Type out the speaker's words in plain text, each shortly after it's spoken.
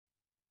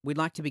We'd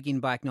like to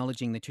begin by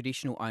acknowledging the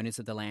traditional owners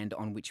of the land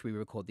on which we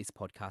record this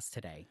podcast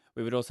today.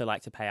 We would also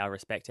like to pay our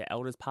respect to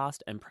elders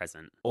past and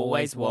present.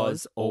 Always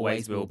was,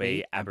 always will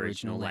be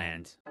Aboriginal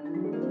land.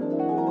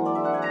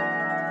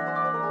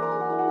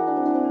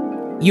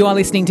 You are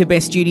listening to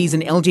Best Duties, an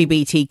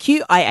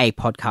LGBTQIA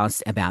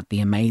podcast about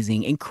the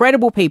amazing,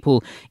 incredible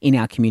people in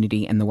our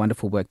community and the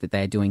wonderful work that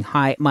they are doing.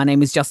 Hi, my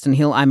name is Justin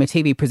Hill. I'm a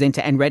TV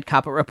presenter and red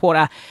carpet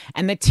reporter.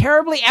 And the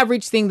terribly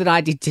average thing that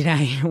I did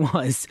today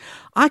was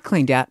I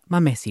cleaned out my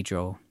messy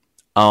drawer.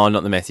 Oh,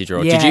 not the messy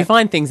drawer. Yeah. Did you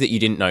find things that you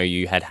didn't know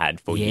you had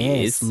for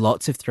years?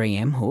 Lots of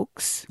 3M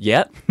hooks.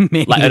 Yep.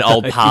 Many Like an of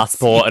old those.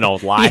 passport, an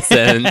old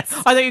license. Yeah. I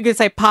thought you were going to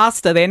say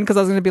pasta then, because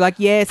I was going to be like,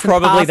 yes,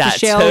 Probably pasta that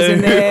shells too.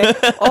 in there,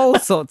 all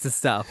sorts of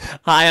stuff.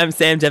 Hi, I'm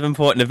Sam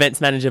Devonport, an events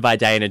manager by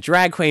day and a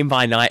drag queen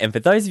by night. And for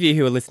those of you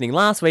who were listening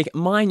last week,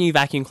 my new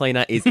vacuum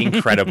cleaner is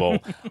incredible.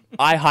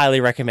 I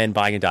highly recommend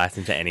buying a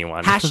Dyson to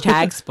anyone.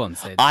 Hashtag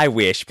sponsored. I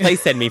wish.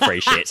 Please send me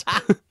free shit.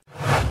 Toto,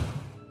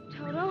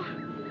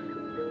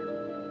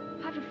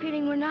 I have a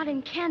feeling we're not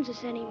in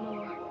Kansas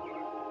anymore.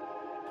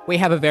 We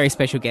have a very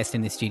special guest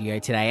in the studio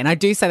today, and I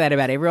do say that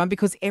about everyone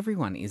because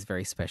everyone is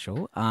very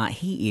special.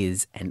 He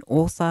is an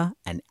author,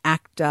 an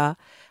actor,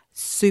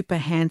 super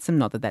handsome,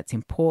 not that that's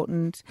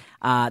important.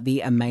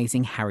 The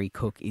amazing Harry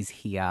Cook is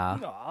here.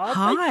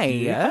 Hi. Thank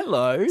you.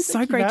 Hello. So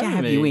Thank great for to have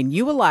having you me. in.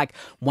 You were like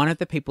one of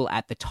the people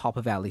at the top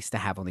of our list to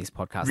have on this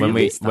podcast. When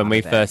we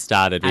started first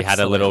started, we had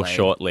a little Absolutely.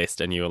 short list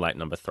and you were like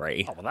number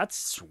 3. Oh, well, that's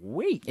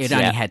sweet. It Yeah.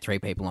 only had 3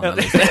 people on the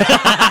list.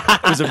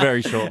 It was a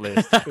very short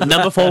list.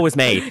 Number 4 was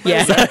me.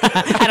 Yeah,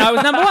 and I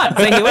was number 1,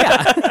 so here we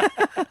are.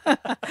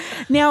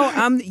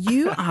 Now,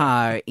 you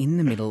are in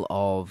the middle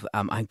of,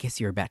 I guess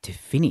you're about to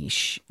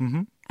finish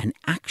an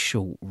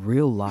actual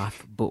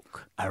real-life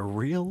book. A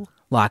real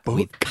Like book?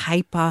 with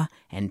paper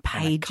and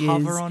pages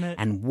cover on it.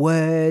 and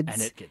words.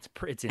 and it gets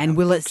it's in And a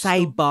will it say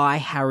bookstore. by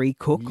Harry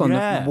Cook on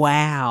Yeah. the...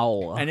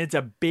 Wow. And it's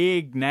a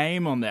big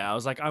name on there. I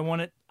was like, I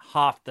want it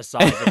half the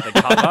size of the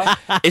cover.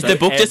 Is So the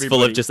book just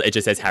full of everybody- it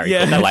just says Harry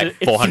Yeah, Cook? They're like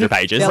it's- 400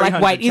 pages. They're like,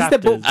 300 wait, is the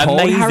book chapters.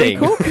 called Harry Amazing.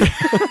 Cook?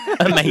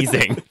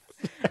 Amazing.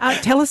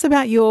 Tell us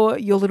about your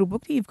little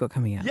book that you've got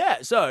coming out. Yeah,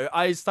 so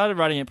I started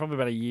writing it probably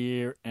about a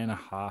year and a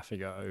half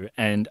ago,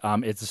 and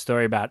it's a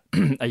story about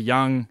a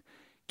young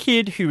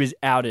kid who is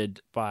outed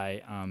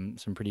by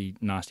some pretty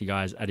nasty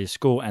guys at his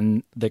school,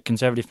 and the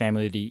conservative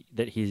family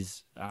that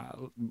his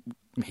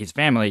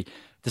family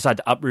decide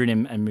to uproot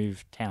him and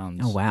move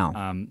towns. Oh,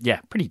 wow. Yeah,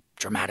 pretty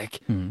dramatic.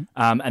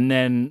 And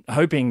then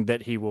hoping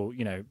that he will,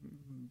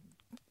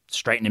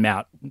 straighten him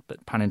out,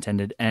 but pun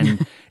intended.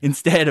 And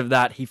instead of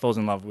that, he falls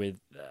in love with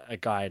a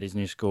guy at his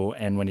new school,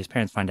 and when his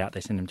parents find out, they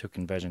send him to a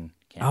conversion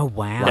camp. Oh,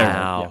 wow.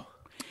 Wow.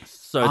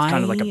 So it's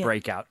kind of like I- a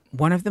breakout.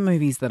 One of the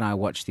movies that I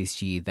watched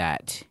this year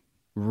that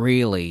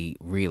really,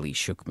 really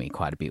shook me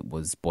quite a bit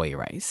was Boy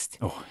Erased.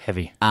 Oh,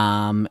 heavy.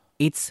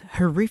 It's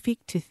horrific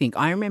to think.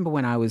 I remember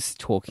when I was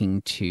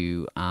talking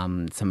to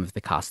some of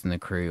the cast and the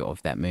crew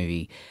of that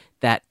movie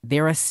that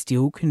there are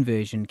still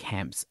conversion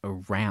camps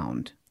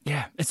around.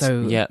 Yeah, it's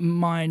So Yeah.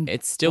 mind.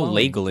 It's still blowing.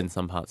 legal in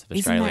some parts of Isn't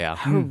Australia.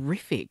 that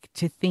horrific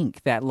to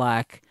think that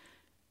like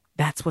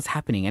that's what's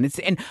happening? And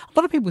a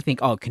lot of people think,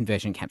 oh,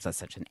 conversion camps are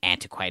such an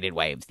antiquated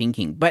way of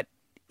thinking, but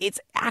it's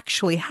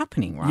actually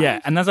happening, right? Yeah,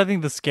 and that's I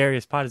think the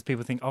scariest part is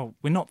people think, oh,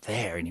 we're not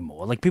there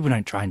anymore. Like people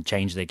don't try and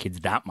change their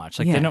kids that much.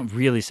 Like Yeah. they're not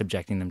really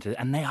subjecting them to,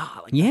 and they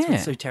are. Like that's Yeah.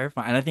 what's so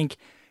terrifying. And I think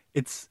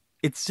it's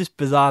just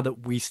bizarre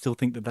that we still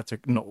think that that's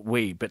not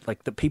we, but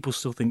like that people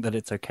still think that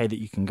it's okay that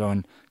you can go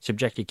and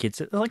subject your kids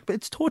to, like, but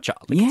it's torture.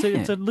 Like, Yeah.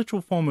 it's a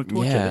literal form of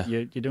torture Yeah. that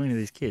you're doing to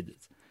these kids.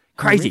 It's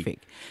crazy.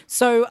 Horrific.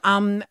 So,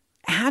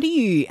 how do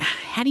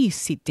you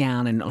sit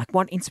down and like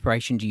what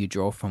inspiration do you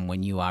draw from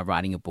when you are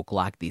writing a book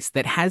like this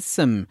that has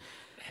some,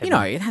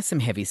 it has some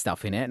heavy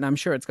stuff in it, and I'm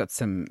sure it's got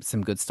some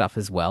good stuff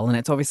as well, and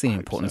it's obviously an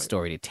important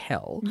story to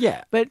tell.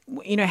 Yeah. But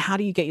how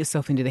do you get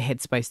yourself into the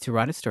headspace to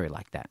write a story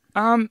like that?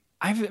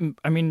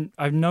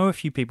 I know a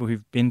few people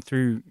who've been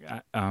through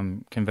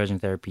conversion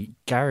therapy.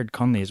 Garrett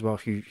Conley as well,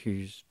 who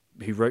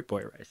wrote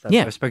Boy Erased.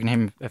 Yeah. I've spoken to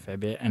him a fair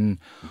bit, and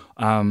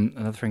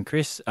another friend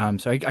Chris.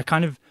 So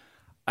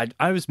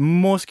I was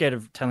more scared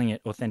of telling it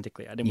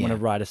authentically. I didn't want to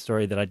write a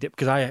story that I did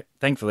because I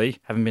thankfully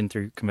haven't been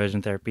through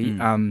conversion therapy.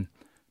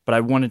 But I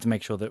wanted to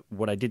make sure that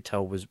what I did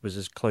tell was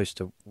as close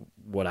to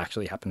what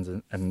actually happens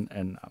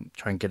and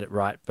try and get it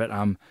right. But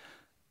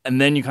and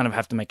then you kind of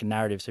have to make a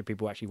narrative so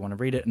people actually want to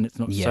read it, and it's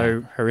not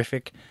so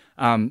horrific.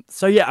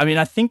 So yeah, I mean,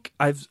 I think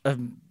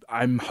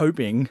I'm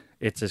hoping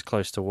it's as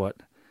close to what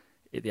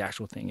the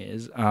actual thing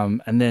is.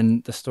 And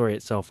then the story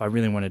itself, I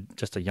really wanted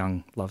just a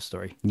young love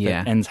story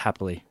that ends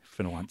happily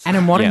for once. And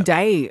a modern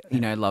day,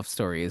 love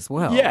story as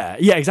well. Yeah,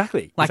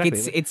 exactly. Like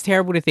exactly. it's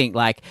terrible to think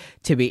like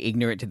to be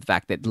ignorant to the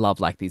fact that love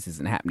like this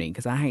isn't happening,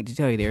 because I hate to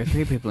tell you there are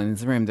 3 people in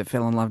this room that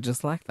fell in love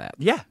just like that.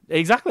 Yeah,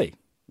 exactly.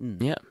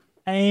 Yeah.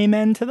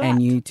 Amen to that.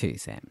 And you too,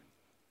 Sam.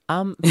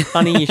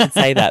 Funny you should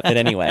say that, but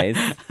anyways.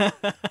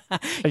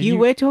 You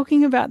were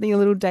talking about the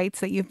little dates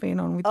that you've been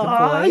on with the boy.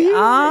 yeah,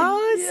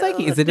 Oh, it's so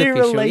cute. Is it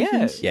official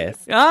yet?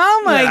 Yes.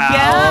 Oh my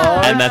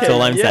God. And that's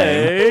all I'm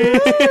saying.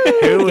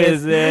 Who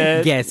is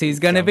it? Guess who's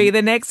going to be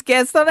the next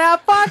guest on our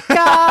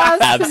podcast?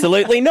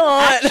 Absolutely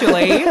not.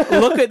 Actually,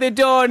 look at the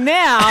door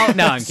now.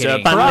 No, I'm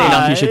kidding. Funnily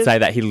enough, you should say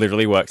that he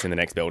literally works in the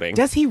next building.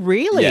 Does he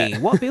really? Yeah.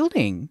 What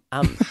building?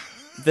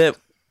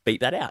 Beat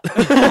that out.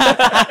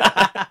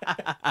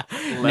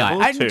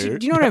 Do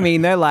you know what I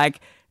mean though? Like,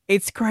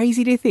 it's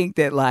crazy to think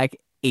that like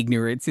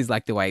ignorance is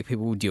like the way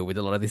people deal with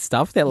a lot of this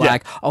stuff. They're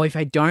like, oh, if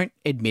I don't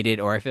admit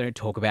it, or if I don't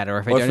talk about it, or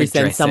if I don't if we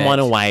send address someone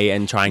it, away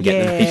and try and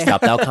get them fixed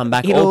up, they'll come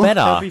back It'll- all better.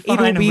 It'll be fine.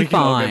 It'll and be we can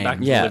all fine. go back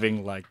to Yeah.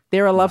 living like.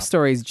 there are love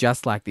stories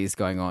just like this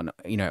going on,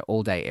 you know,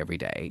 all day, every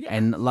day.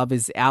 And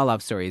our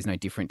love story is no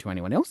different to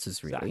anyone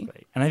else's, really.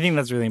 Exactly. And I think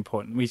that's really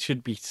important. We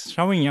should be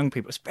showing young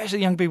people, especially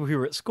young people who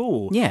are at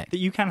school, Yeah. that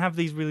you can have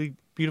these really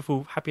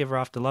beautiful, happy ever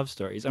after love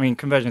stories. I mean,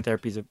 conversion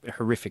therapy is a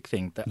horrific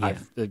thing that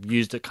I've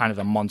used it kind of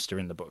a monster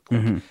in the book.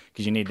 Because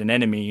you need an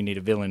enemy, you need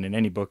a villain in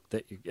any book.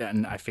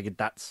 And I figured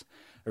that's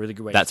a really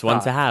good way That's to start.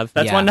 one to have.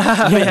 That's Yeah. one to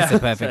have. Yeah, it's a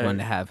perfect one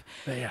to have.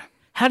 But yeah.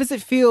 How does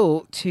it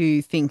feel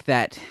to think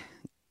that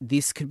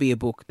this could be a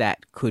book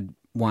that could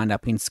wind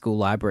up in school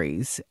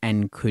libraries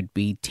and could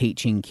be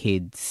teaching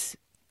kids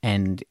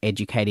and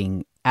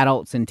educating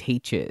adults and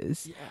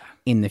teachers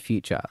in the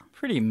future?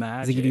 Pretty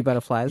mad. Does it give you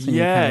butterflies? When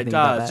you Yeah, kind of it think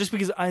about does. that? Just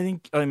because I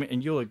think,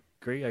 and you'll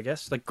agree, I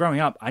guess, like growing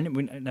up,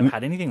 we never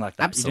had anything like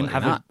that. Absolutely you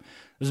didn't have not.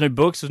 There's no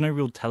books, there's no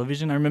real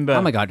television. I remember.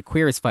 Oh my God,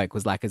 Queer as Folk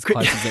was like as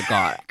close as it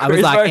got. I was Queer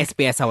as like Folk.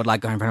 SBS. I would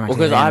like go in front of my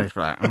Because TV and just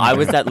be like, oh my I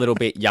was God. that little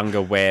bit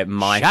younger where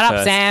my Shut up,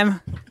 first... Sam.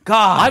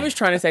 God. I was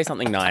trying to say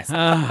something nice.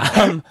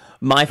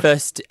 My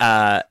first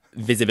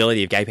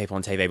visibility of gay people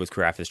on TV was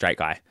Queer Eye for the Straight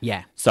Guy.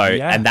 Yeah. So,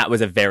 Yeah. and that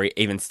was a very,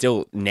 even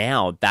still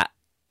now, that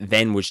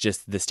then was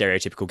just the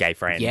stereotypical gay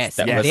friend. Yes,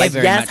 that yeah, was they're like,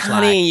 very yes, much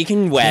honey, like- you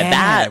can wear Yeah,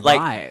 that. Like,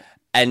 right.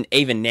 and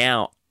even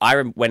now,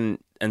 I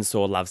went and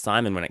saw Love,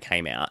 Simon when it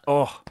came out.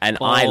 Oh, and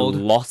I bold.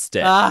 lost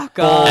it. Ah,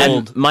 God.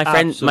 And my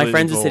friends Absolutely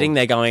are sitting bold.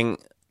 there going,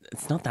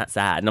 it's not that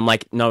sad. And I'm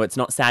like, no, it's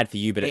not sad for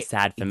you, but it's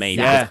sad for me.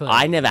 Exactly. Because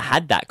I never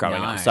had that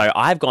growing No. up. So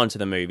I've gone to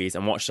the movies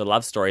and watched a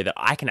love story that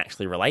I can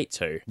actually relate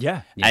to.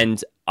 yeah.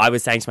 And I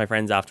was saying to my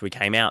friends after we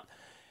came out,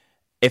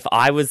 if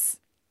I was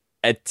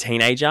a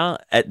teenager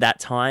at that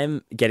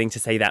time getting to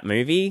see that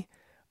movie,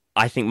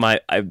 I think my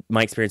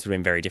experience would have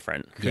been very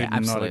different. Yeah, Could not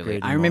absolutely. agree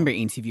I more. remember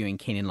interviewing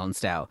Kenan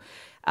Lonsdale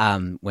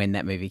when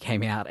that movie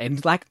came out,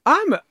 and like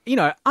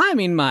I'm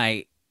in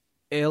my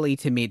early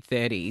to mid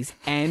 30s,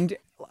 and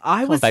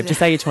I was Babe, just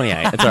say you're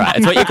 28. It's all right.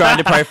 It's what your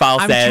Grindr profile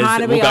I'm says.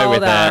 trying to We'll be go older,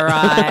 with it.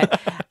 right?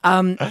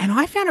 And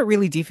I found it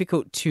really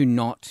difficult to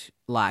not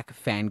like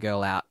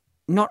fangirl out,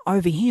 not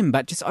over him,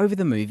 but just over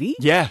the movie.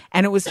 Yeah.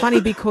 And it was funny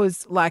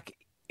because like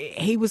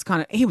he was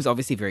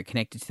obviously very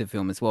connected to the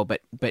film as well,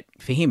 but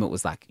for him it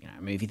was like, you know,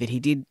 a movie that he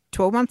did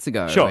 12 months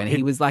ago. Sure, And he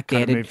he'd was like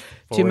kind there of to moved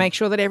forward. make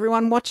sure that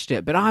everyone watched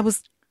it. But I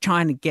was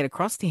trying to get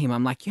across to him,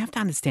 I'm like, you have to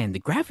understand the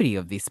gravity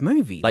of this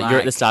movie. Like, you're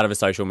at the start of a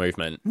social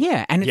movement.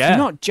 Yeah, and it's Yeah.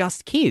 not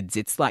just kids.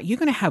 It's like you're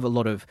going to have a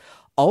lot of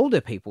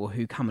older people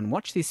who come and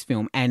watch this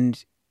film,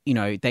 and you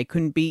know they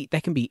can be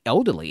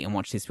elderly and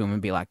watch this film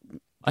and be like,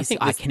 I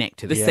think I connect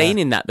to the this. scene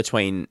in that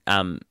between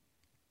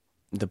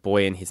the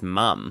boy and his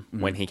mum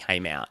when he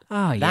came out.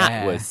 Oh, that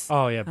yeah. was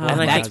Oh yeah. Oh,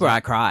 And I that's think- where I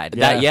cried.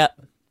 that. Yeah,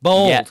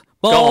 Bold, Yeah.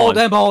 bold, Gone.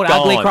 and bold,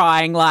 ugly Gone.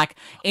 crying like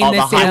in Oh, the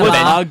the cinema.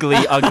 ugly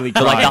like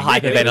the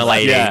crying.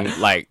 hyperventilating. Yeah.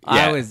 Like,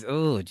 yeah. I was,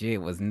 oh, gee,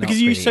 it was not Because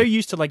you're pretty. so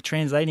used to like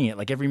translating it.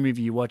 Like every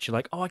movie you watch, you're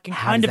like, oh, I can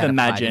How kind does of that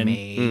apply to imagine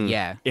me?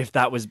 Yeah, if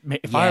that was me,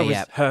 if Yeah, I was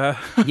yeah. her.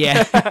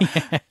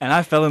 yeah. and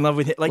I fell in love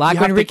with it. Like, Like you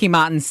when have to- Ricky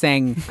Martin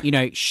sang, you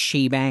know,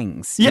 "She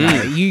Bangs." Yeah. You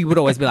know, you would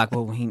always be like,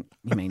 "Well, he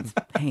means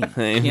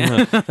hey,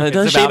 yeah.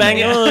 Does It's she about bang?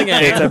 me. Oh,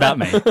 okay. It's about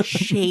me.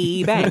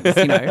 she bangs."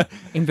 You know,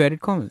 inverted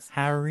commas.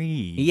 Harry.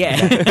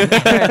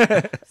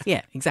 Yeah.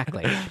 Yeah,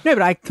 exactly. No,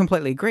 but I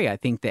completely agree. I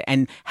think that,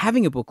 and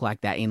having a book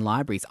like that in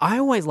libraries, I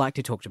always like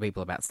to talk to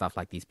people about stuff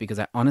like this because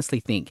I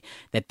honestly think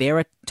that there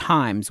are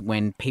times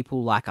when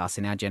people like us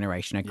in our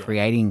generation are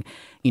creating,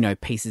 you know,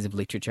 pieces of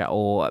literature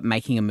or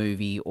making a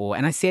movie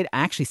and I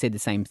actually said the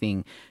same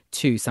thing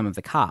to some of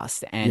the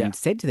cast and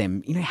said to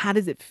them, you know, how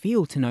does it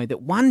feel to know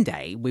that one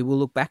day we will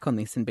look back on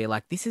this and be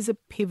like, this is a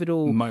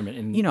pivotal Moment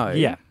in- you know,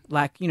 yeah.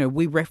 like, you know,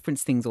 we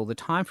reference things all the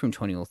time from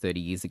 20 or 30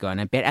 years ago.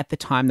 And I bet at the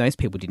time those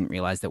people didn't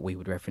realize that we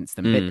would reference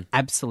them. But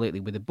absolutely,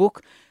 with a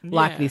book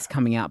like this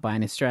coming out by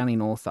an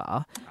Australian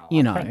author,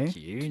 you know. Thank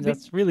you.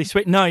 That's really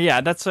sweet. No, yeah,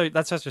 that's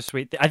such a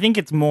sweet thing. I think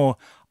it's more,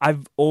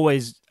 I've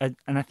always, and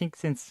I think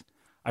since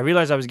I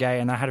realized I was gay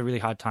and I had a really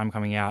hard time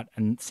coming out.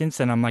 And since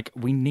then, I'm like,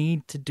 we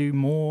need to do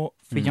more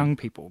for young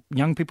people.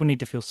 Young people need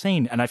to feel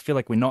seen. And I feel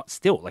like we're not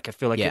still. Like, I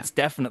feel like it's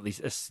definitely,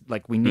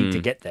 like, we need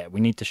to get there. We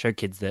need to show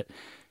kids that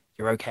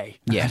you're okay.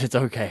 Yeah. It's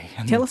okay.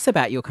 And Tell us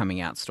about your coming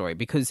out story,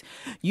 because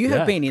you Yeah.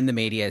 have been in the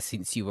media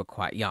since you were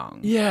quite young.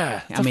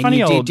 Yeah. It's I a mean, funny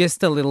you did old...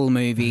 just a little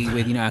movie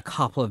with, a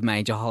couple of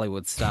major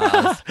Hollywood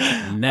stars.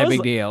 No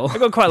big deal. I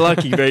got quite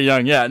lucky very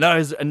young. Yeah. No,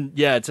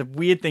 it's a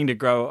weird thing to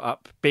grow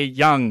up, be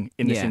young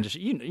in this Yeah.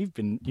 industry. You've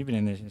been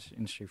in this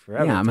industry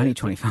forever. Yeah, I'm only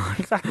 25.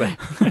 Exactly.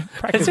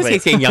 It's just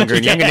keeps getting younger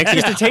and younger. Next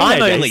Just a year, I'm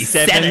teenager. only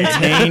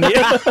 17.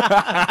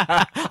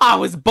 I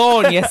was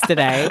born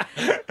yesterday.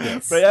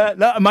 But yeah,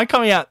 no, my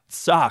coming out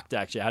sucked.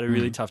 Actually, I had a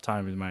really tough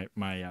time with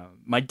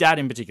my dad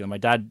in particular. My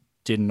dad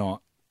did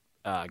not.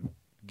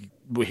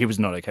 He was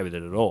not okay with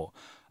it at all.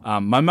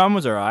 My mum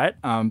was all right,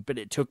 but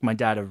it took my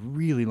dad a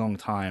really long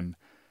time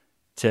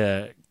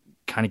to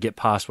kind of get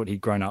past what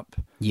he'd grown up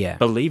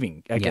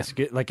believing. I guess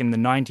like in the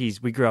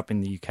 90s, we grew up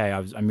in the UK.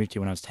 I moved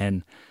here when I was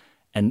 10,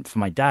 and for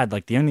my dad,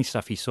 like the only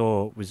stuff he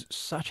saw was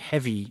such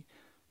heavy,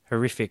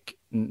 horrific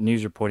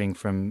news reporting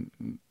from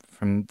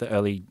the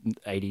early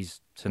 80s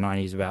to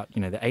 90s about,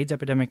 the AIDS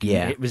epidemic.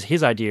 Yeah. It was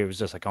his idea. It was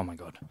just like, oh my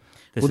God.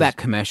 That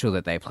commercial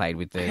that they played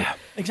with the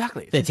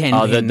Exactly. the 10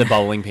 Oh, pin. the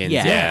bowling pins.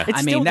 Yeah.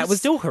 It's that was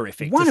still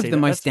horrific. one to of see the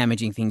that. most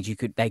damaging things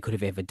they could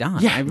have ever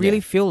done. Yeah. I really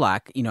feel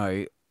like,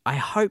 I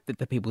hope that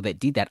the people that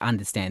did that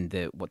understand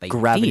what they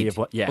Gravity did. of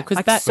what, yeah. Because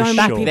Like, back so many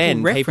back people then,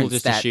 people reference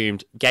just that.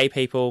 assumed gay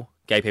people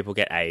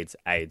get AIDS,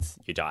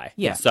 you die.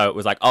 Yeah. So it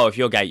was like, oh, if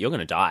you're gay, you're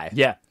going to die.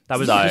 Yeah. That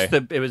was So-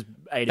 just it was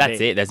A to That's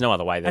B. it. There's no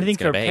other way that I think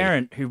it's for a going to be.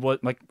 parent who was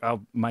like,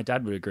 my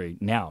dad would agree.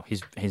 Now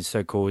he's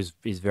so cool.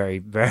 He's very,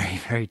 very,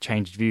 very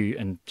changed view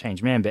and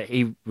changed man. But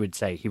he would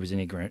say he was an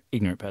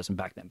ignorant person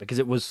back then because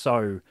it was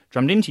so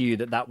drummed into you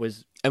that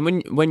was.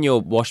 And when you're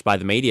washed by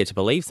the media to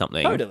believe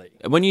something, Totally.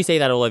 when you see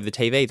that all over the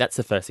TV, that's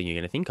the first thing you're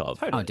going to think of.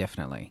 Oh,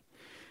 definitely.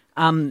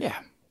 Yeah.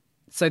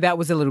 So that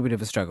was a little bit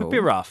of a struggle.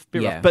 Bit rough.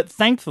 Yeah. But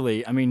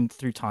thankfully, I mean,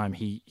 through time,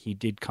 he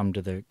did come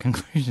to the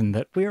conclusion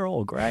that we're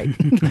all great,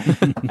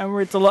 and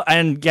it's a lot.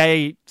 And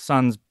gay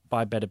sons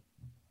buy better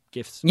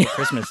gifts for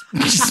Christmas.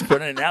 Just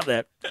putting it out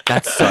there.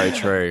 That's so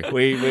true.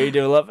 We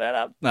do a lot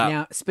better. No.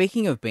 Now,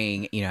 speaking of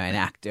being, an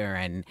actor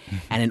and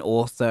an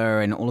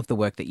author and all of the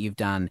work that you've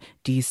done,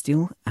 do you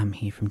still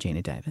hear from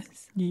Gina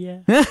Davis?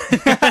 Yeah.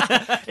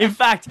 In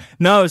fact,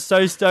 no,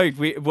 so stoked.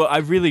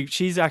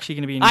 She's actually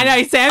going to be in. I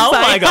know, Sam's Oh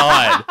my like-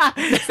 god.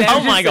 Sam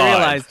Oh my just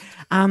God.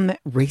 realised,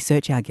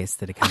 research our guests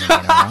that are coming in,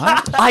 all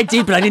right? I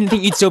did, but I didn't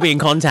think you'd still be in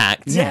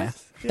contact. Yeah.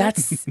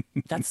 That's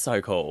so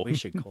cool. We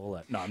should call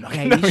it. No, I'm not.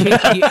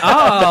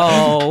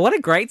 Yeah, what a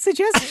great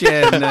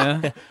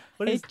suggestion.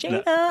 What is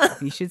Gina.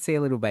 You should see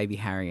a little baby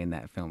Harry in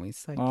that film. He's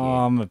so cute. Oh,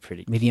 I'm a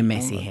pretty With your cute-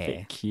 messy I'm a hair.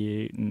 bit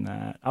cute in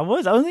that. I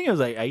think I was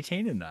like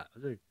 18 in that. I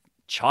was a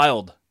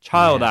child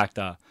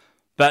actor.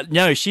 But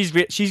no, she's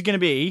going to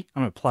be.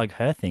 I'm going to plug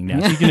her thing now.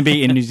 She's going to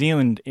be in New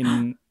Zealand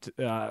in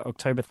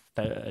October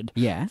 3rd.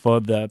 Yeah. For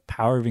the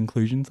Power of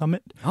Inclusion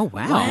Summit. Oh,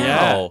 wow.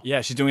 Wow.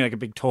 Yeah. She's doing like a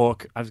big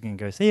talk. I was going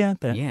to go see her,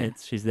 but Yeah.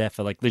 she's there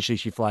for like literally.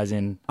 She flies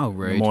in Oh, in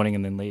rude. the morning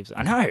and then leaves.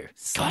 I know.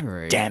 So God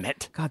rude. damn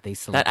it. God, these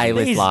That celebrities.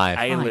 A-list These live.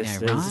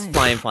 A-listers. I know, right?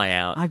 Fly in, fly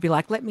out. I'd be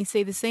like, let me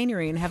see the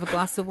scenery and have a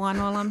glass of wine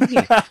while I'm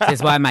here.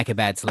 That's why I make a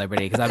bad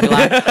celebrity, because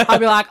I'd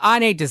be like, I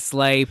need to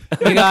sleep.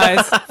 You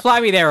guys,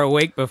 fly me there a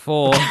week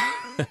before.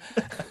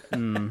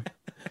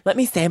 Let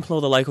me sample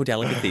all the local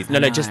delicacies. No,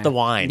 just the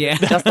wine. Yeah.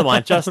 Just the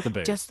wine. Just the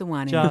booze. Just the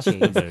wine and Just the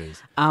the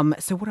cheese.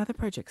 booze. So what other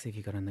projects have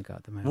you got on the go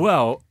at the moment?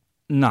 Well,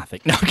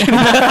 nothing. No,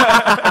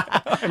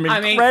 I'm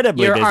I mean,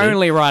 incredibly you're busy.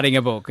 only writing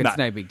a book. It's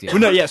no big deal.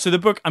 Well, no, yeah. So the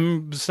book,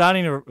 I'm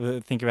starting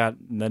to think about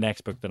the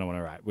next book that I want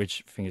to write,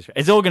 which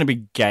it's all going to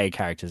be gay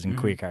characters and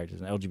queer characters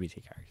and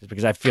LGBT characters,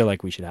 because I feel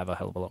like we should have a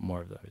hell of a lot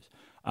more of those.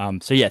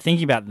 So yeah,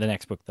 thinking about the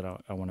next book that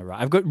I want to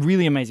write. I've got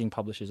really amazing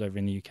publishers over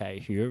in the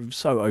UK who are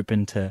so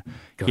open to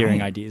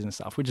hearing ideas and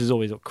stuff, which is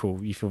always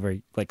cool. You feel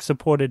very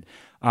supported.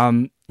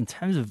 In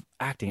terms of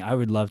acting, I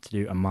would love to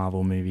do a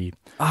Marvel movie.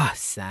 Oh,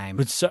 same.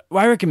 But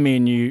I reckon me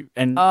and you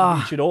and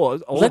we should all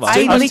of Let's us.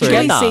 do I us literally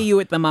together. see you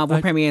at the Marvel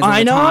premieres all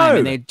I the time, know.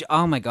 and they're,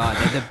 oh my god,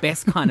 they're the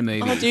best kind of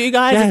movie. Oh, do you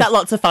guys? Is that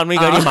lots of fun when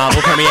you go to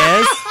Marvel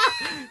premieres?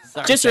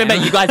 Just remember,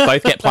 you guys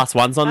both get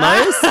 +1s on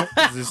those.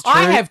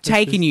 I have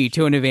taken you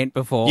to an event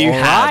before. You all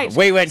have. right?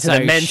 We went to So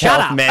the Men's shut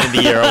Health up. Man of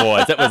the Year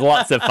Awards. It was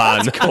lots of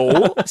fun.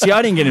 Cool. See,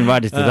 I didn't get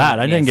invited to that.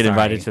 I didn't get sorry.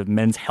 invited to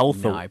Men's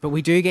Health. No, but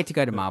we do get to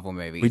go to Marvel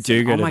movies. We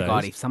do go Oh to my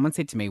god! those. If someone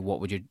said to me, "What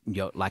would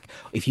your like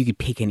if you could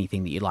pick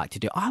anything that you'd like to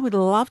do?" I would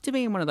love to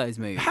be in one of those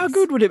movies. How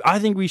good would it? I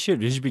think we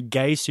should. We should be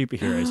gay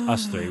superheroes.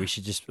 Us three. We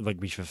should just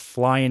we should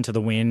fly into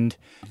the wind.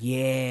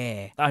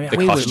 Yeah, I mean, The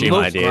We would costume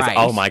look ideas. great.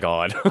 Oh my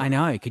god. I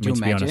know. Could you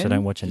to be imagine? honest, I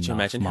don't watch you enough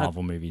imagine how-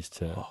 Marvel movies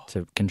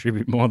to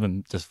contribute more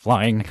than just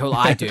flying. Well,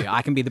 I do.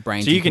 I can be the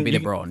brains. So you can be the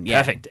brawn.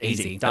 Yeah, perfect.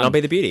 Easy. And I'll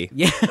be the beauty.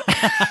 Yeah.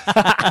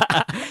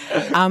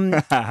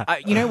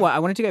 You know what? I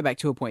wanted to go back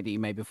to a point that you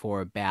made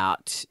before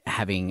about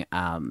having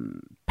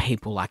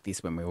people like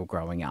this when we were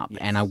growing up.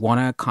 And I want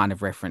to kind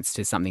of reference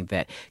to something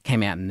that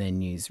came out in the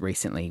news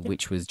recently,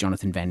 which was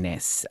Jonathan Van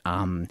Ness,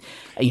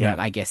 you know,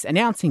 I guess,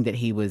 announcing that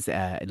he was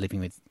living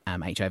with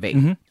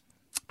HIV.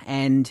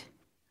 And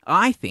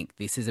I think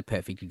this is a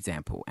perfect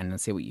example, and I'll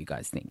see what you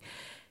guys think.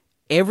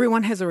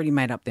 everyone has already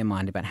made up their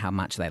mind about how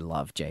much they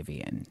love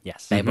JVN.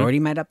 Yes. They've already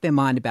made up their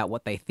mind about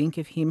what they think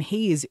of him.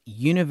 He is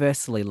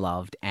universally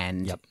loved.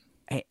 And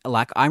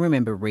like, I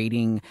remember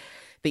reading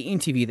the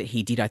interview that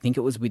he did, I think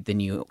it was with the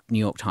New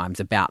York Times,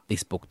 about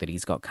this book that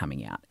he's got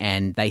coming out.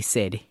 And they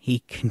said he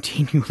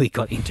continually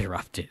got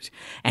interrupted.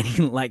 And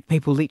he, like,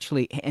 people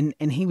literally, and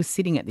he was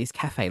sitting at this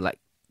cafe, like,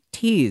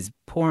 tears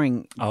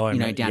pouring, down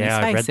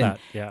his face.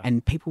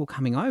 And people were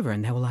coming over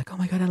and they were like, oh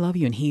my God, I love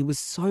you. And he was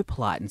so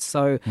polite and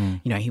so,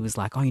 he was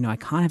like, I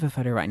can't have a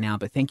photo right now,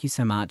 but thank you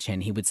so much.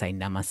 And he would say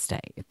namaste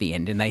at the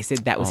end. And they said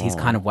that was his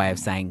kind of way of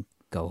saying,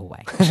 go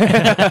away.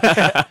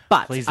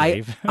 But please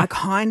leave. I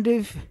kind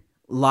of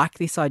like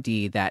this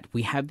idea that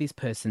we have this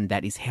person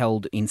that is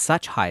held in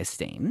such high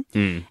esteem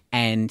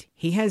and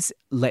he has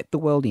let the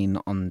world in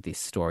on this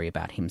story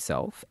about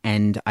himself.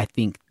 And I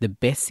think the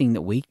best thing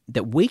that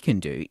we can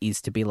do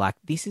is to be like,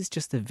 this is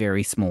just a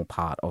very small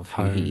part of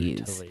who he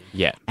is.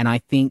 Yeah. And I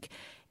think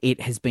it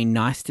has been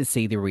nice to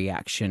see the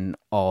reaction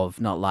of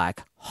not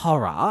like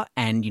horror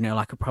and,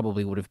 like it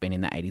probably would have been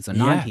in the 80s or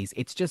 90s.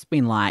 It's just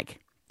been like,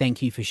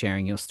 thank you for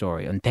sharing your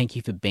story and thank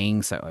you for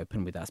being so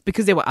open with us.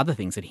 Because there were other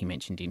things that he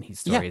mentioned in his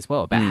story as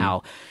well about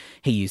how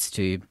he used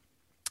to,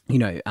 be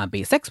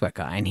a sex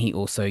worker and he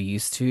also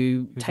used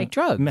to take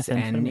drugs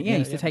and he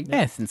used to take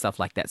meth and stuff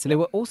like that. So there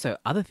were also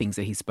other things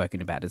that he's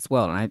spoken about as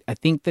well. And I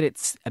think that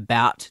it's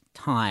about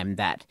time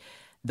that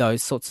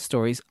those sorts of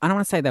stories, I don't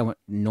want to say they were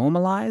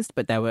normalized,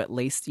 but they were at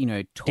least,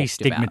 talked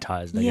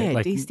destigmatized.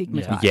 about.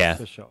 Destigmatized. Yeah,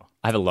 for sure.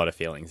 I have a lot of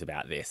feelings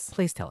about this.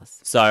 Please tell us.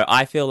 So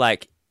I feel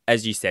like,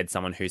 as you said,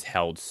 someone who's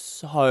held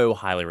so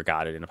highly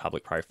regarded in a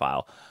public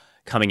profile,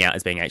 coming out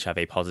as being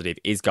HIV positive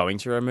is going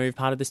to remove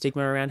part of the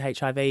stigma around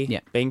HIV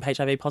being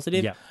HIV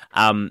positive. Yeah.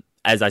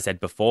 As I said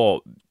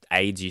before,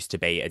 AIDS used to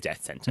be a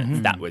death sentence.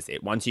 That was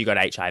it. Once you got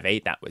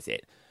HIV, that was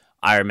it.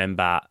 I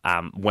remember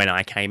when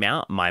I came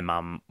out, my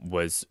mum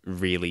was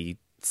really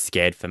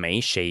scared for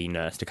me. She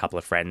nursed a couple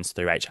of friends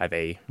through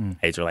HIV,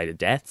 AIDS-related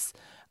deaths.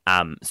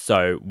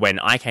 So when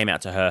I came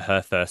out to her,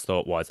 her first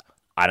thought was,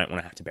 I don't want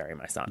to have to bury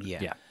my son.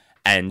 Yeah.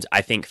 And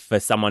I think for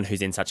someone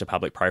who's in such a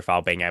public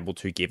profile, being able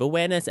to give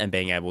awareness and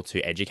being able to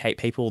educate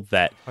people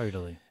that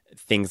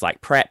things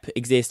like PrEP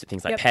exist,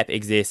 things like PEP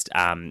exist,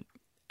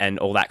 and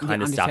all that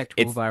kind of stuff.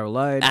 Undetectable viral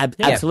load.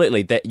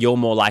 Absolutely. That you're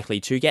more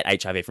likely to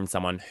get HIV from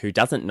someone who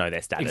doesn't know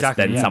their status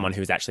than someone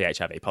who's actually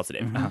HIV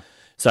positive.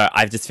 So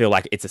I just feel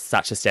like it's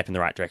such a step in the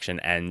right direction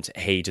and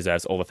he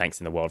deserves all the thanks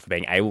in the world for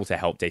being able to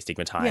help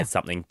destigmatize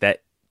something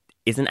that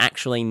isn't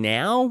actually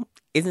now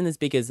isn't as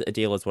big as a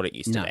deal as what it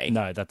used to be.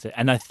 No, that's it.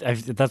 And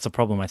that's a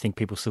problem. I think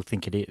people still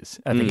think it is.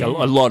 I think a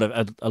lot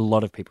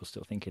of people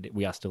still think it.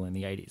 We are still in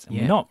the 80s. And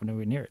we're not. We're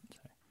nowhere near it.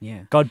 So.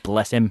 Yeah. God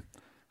bless him.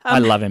 I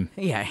love him.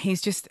 Yeah,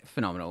 he's just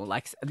phenomenal.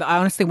 Like, I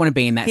honestly want to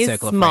be in that his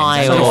circle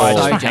smile. of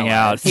friends. So hang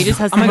out. He just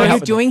has oh my God,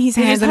 he's doing his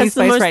hands on his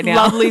face right now.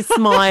 Lovely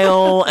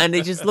smile, and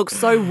he just looks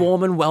so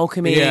warm and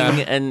welcoming.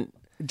 And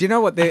do you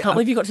know what? I can't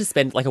believe you got to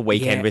spend like a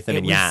weekend with him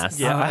in Yass.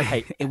 Yeah, I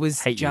hate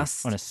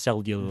just you on a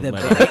cellular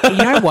level. You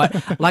know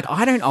what? Like,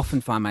 I don't often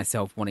find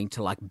myself wanting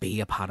to like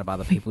be a part of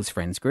other people's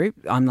friends group.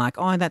 I'm like,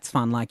 oh, that's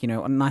fun. Like,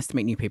 nice to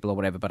meet new people or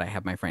whatever. But I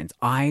have my friends.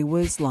 I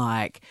was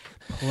like,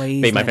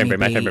 please be my let friend, me be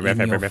my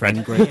in your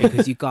friend group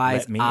because you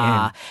guys me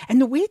are. in.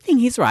 And the weird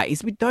thing is, right,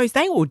 is with those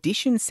they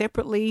audition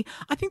separately.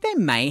 I think they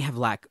may have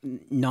like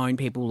known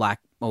people like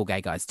all gay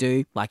guys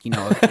do. Like,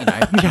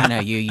 I know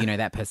you know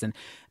that person.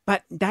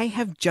 But they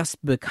have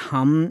just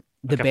become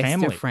the Like a best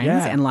family. of friends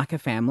Yeah. and like a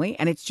family.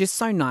 And it's just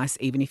so nice,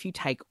 even if you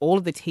take all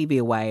of the TV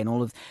away and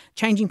all of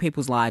changing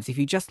people's lives, if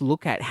you just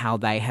look at how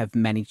they have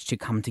managed to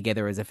come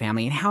together as a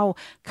family and how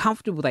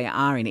comfortable they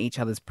are in each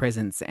other's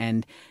presence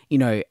and,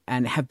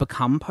 and have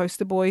become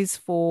poster boys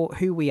for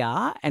who we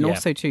are. And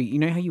also too,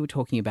 how you were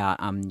talking about,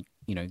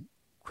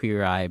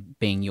 Queer Eye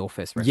being your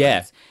first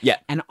reference. Yeah.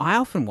 And I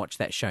often watch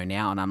that show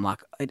now and I'm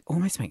like, it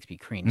almost makes me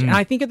cringe. And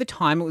I think at the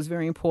time it was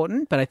very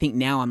important, but I think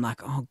now I'm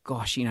like, oh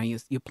gosh,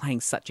 you're playing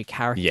such a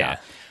character. Yeah.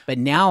 But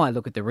now I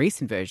look at the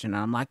recent version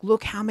and I'm like,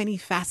 look how many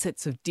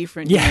facets of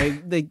different,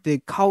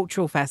 the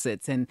cultural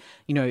facets and,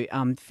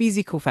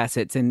 physical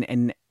facets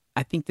and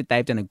I think that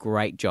they've done a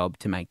great job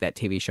to make that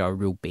TV show a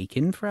real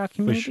beacon for our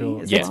community. For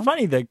sure. As It's well.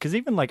 funny though, because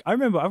even like, I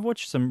remember I've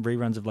watched some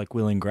reruns of like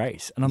Will and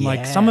Grace and I'm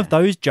like, some of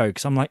those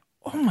jokes, I'm like,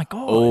 oh my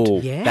God. Oh,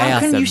 Yeah. they How are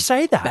can some you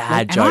say that?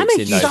 bad And I'm jokes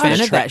a in huge those.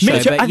 fan of that show. Me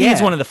too. but I think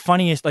it's one of the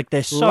funniest. Like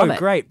they're so Love it.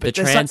 great. The But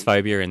there's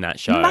transphobia in that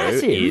show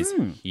Massive. is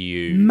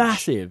huge.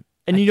 massive.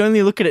 And you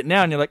only look at it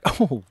now and you're like,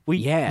 oh, we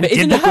Yeah. But did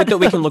isn't it that? good that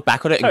we can look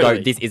back on it and Totally.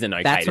 go, this isn't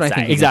okay That's to what say? I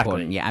think is Exactly.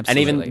 important. Yeah, And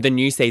absolutely. even the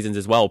new seasons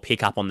as well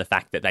pick up on the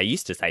fact that they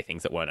used to say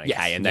things that weren't okay,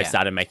 Yes, and they've yeah.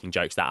 started making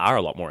jokes that are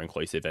a lot more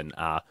inclusive and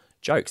are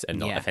jokes and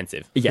not Yeah.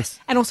 offensive. Yes.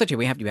 And also, too,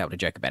 we have to be able to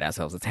joke about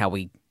ourselves. It's how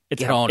we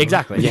get how- on.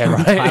 Exactly. with Yeah,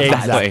 life. right.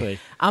 Exactly.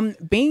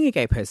 Being a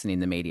gay person in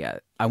the media,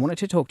 I wanted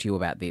to talk to you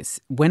about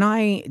this. When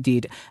I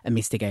did a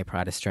Mr. Gay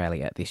Pride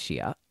Australia this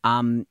year,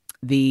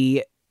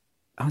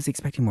 I was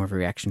expecting more of a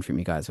reaction from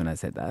you guys when I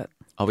said that.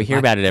 Oh, we hear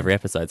about it every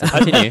episode, so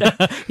continue.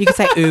 You could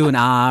say ooh and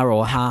ah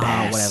or ha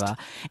ha, whatever.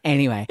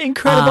 Anyway,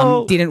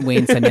 Incredible. Didn't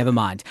win, so never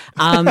mind.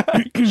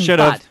 Should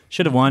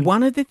have won.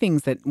 One of the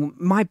things that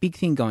my big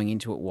thing going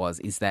into it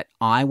is that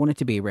I wanted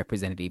to be a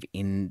representative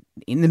in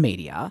the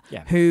media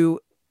who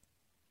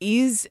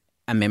is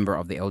a member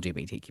of the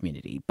LGBT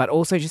community, but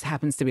also just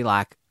happens to be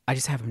like, I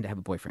just happen to have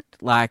a boyfriend.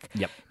 Like,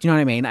 do you know what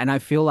I mean? And I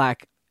feel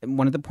like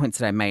one of the points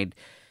that I made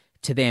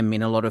to them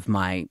in a lot of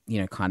my,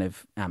 kind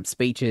of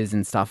speeches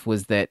and stuff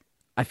was that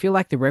I feel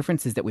like the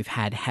references that we've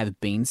had have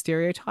been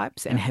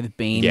stereotypes and have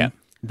been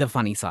the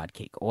funny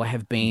sidekick or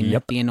have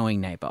been the annoying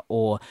neighbor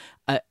or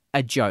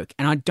a joke.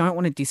 And I don't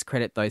want to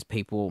discredit those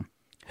people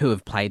who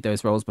have played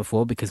those roles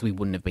before because we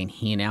wouldn't have been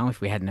here now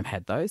if we hadn't have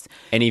had those.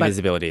 Any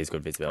visibility is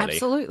good visibility.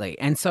 Absolutely.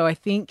 And so I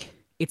think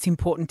it's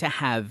important to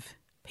have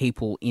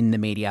people in the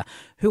media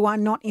who are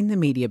not in the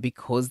media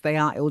because they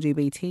are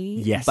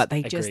LGBT, but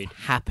they just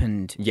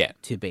happened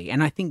to be.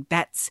 And I think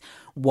that's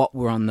what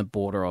we're on the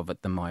border of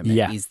at the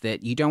moment, is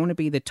that you don't want to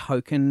be the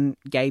token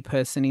gay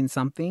person in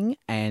something.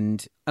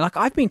 And like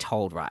I've been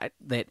told, right,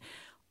 that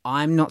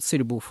I'm not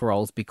suitable for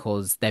roles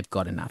because they've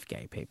got enough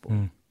gay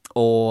people.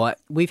 Or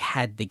we've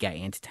had the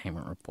gay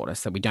entertainment reporter,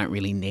 so we don't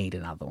really need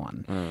another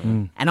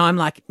one. And I'm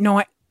like,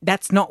 no,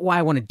 that's not why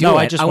I want to do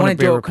it. I want to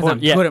do it because I'm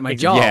good at my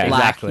job.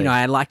 Exactly.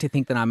 I like to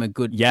think that I'm a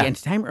good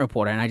entertainment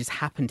reporter, and I just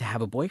happen to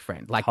have a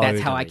boyfriend. Like, that's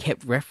how I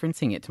kept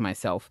referencing it to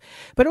myself.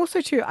 But also,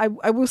 too, I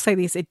will say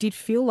this. It did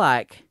feel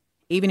like,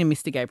 even in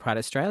Mr. Gay Pride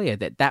Australia,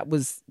 that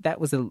was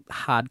a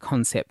hard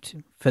concept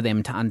for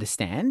them to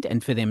understand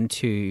and for them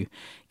to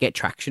get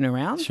traction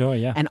around. Sure,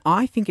 yeah. And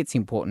I think it's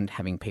important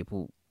having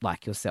people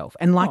like yourself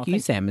and like you,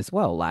 Sam, as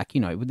well. Like,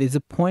 there's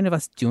a point of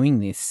us doing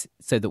this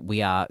so that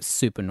we are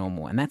super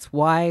normal. And that's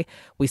why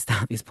we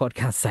start this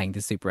podcast saying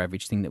the super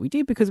average thing that we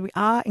did, because we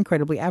are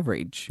incredibly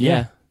average.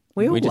 Yeah.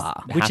 We all just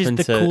are. Which is happen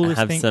the to coolest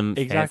have thing. some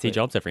fancy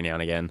jobs every now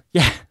and again.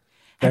 Yeah.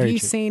 Have you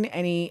seen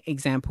any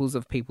examples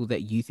of people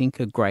that you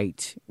think are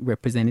great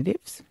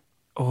representatives?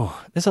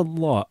 Oh, there's a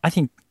lot. I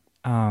think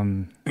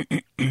I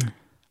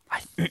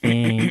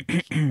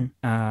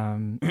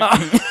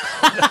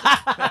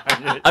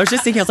was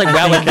just thinking, I was like,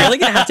 wow, we're really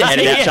going to have to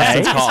edit out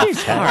Justin's cough.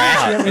 Far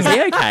out. Is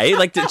he okay?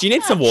 Like, do you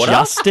need some water?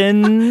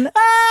 Justin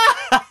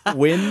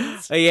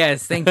wins. Oh,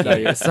 yes, thank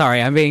you.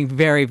 Sorry, I'm being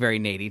very, very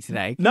needy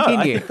today.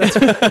 Continue.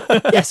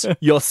 Yes,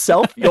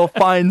 yourself, your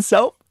fine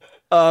self.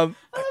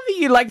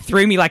 You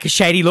threw me like a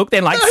shady look,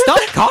 then stop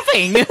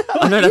coughing.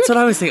 Oh, no, that's what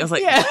I was thinking. I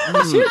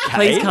was like,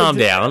 please calm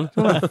down.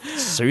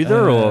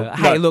 Soother or...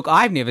 Hey, look,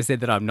 I've never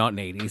said that I'm not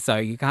needy, so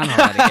you can't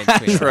hold that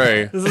against me.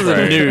 True. This is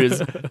the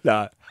news.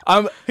 No.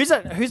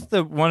 Who's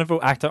the wonderful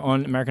actor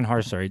on American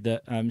Horror Story?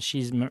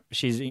 She's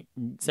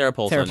Sarah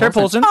Paulson. Sarah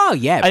Paulson. Oh,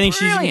 yeah. I think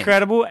she's brilliant.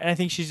 incredible, and I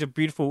think she's a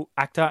beautiful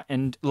actor.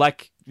 And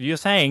like you're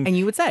saying, And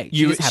you would say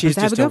she's she's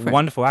just a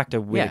wonderful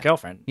actor with a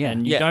girlfriend. Yeah.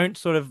 And you don't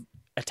sort of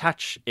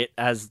attach it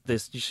as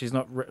this. She's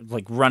not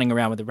running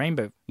around with a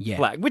rainbow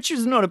flag, which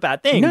is not a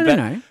bad thing.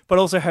 No. But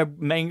also her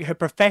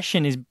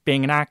profession is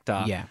being an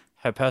actor. Yeah.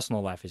 Her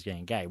personal life is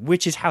getting gay,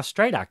 which is how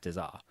straight actors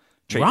are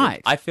treated.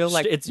 Right. I feel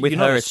like You're with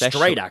not her a especially,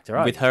 straight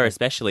actor, with her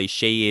especially,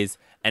 she is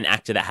an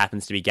actor that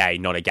happens to be gay,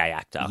 not a gay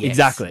actor. Yes,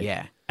 Exactly.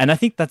 Yeah. And I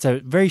think that's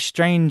a very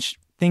strange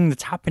thing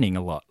that's happening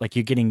a lot. Like,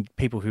 you're getting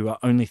people who are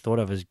only thought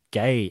of as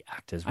gay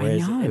actors,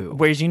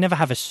 whereas you never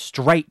have a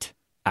straight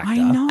actor. I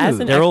know.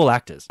 They're all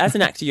actors. As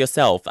an actor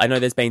yourself, I know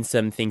there's been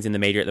some things in the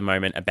media at the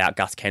moment about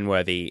Gus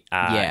Kenworthy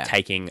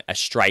taking a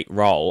straight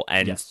role,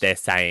 and they're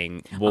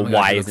saying, well,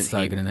 why isn't so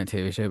he... good in that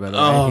TV show, by the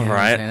way? Oh,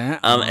 right.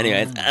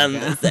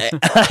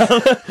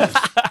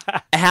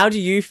 How do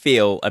you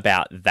feel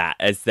about that?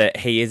 As that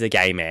he is a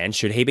gay man,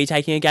 should he be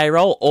taking a gay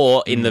role,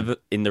 or in the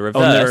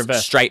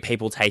reverse, straight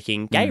people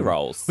taking gay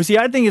roles? Well, see,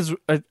 I think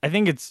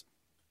it's.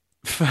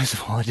 First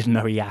of all, I didn't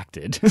know he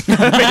acted.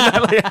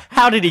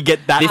 How did he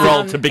get that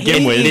role to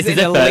begin with? This is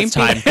a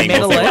first-time thing.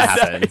 We'll see what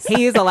happens.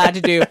 He is allowed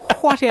to do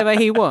whatever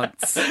he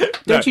wants.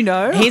 Don't you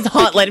know? He's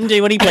hot. Let him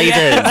do what he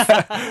pleases.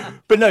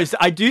 But no, so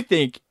I do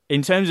think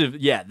in terms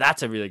of,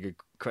 that's a really good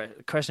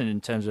question in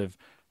terms of,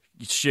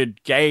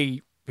 should gay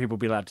people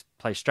be allowed to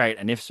play straight?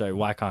 And if so,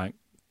 why can't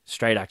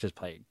straight actors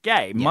play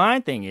gay? Yeah.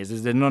 My thing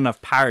is there's not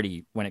enough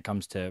parity when it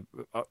comes to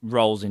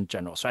roles in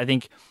general. So I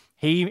think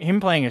him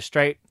playing a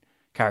straight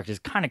character is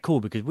kind of cool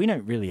because we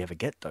don't really ever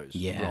get those roles.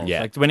 Yeah.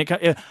 Like when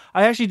I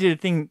actually did a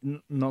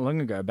thing not long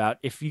ago about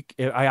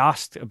I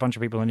asked a bunch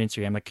of people on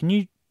Instagram, like, can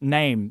you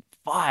name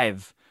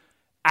 5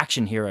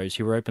 action heroes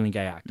who were openly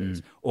gay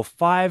actors, or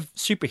 5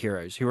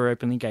 superheroes who were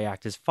openly gay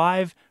actors,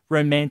 5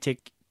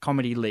 romantic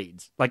comedy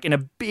leads, like in a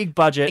big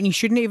budget. And you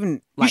shouldn't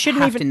even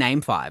have to name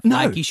 5. No.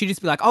 Like, you should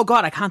just be like, oh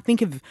God, I can't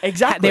think of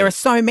Exactly. There are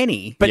so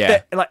many.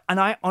 But and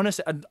I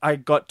honestly, I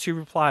got 2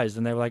 replies,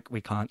 and they were like,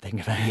 we can't think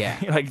of it. Yeah.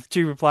 Like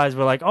 2 replies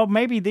were like, oh,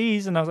 maybe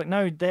these, and I was like,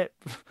 no,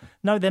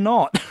 they're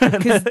not.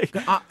 Because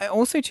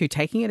also, too,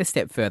 taking it a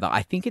step further,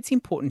 I think it's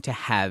important to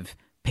have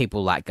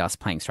people like Gus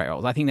playing straight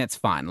roles. I think that's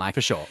fine. Like,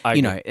 For sure. I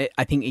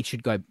think it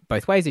should go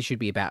both ways. It should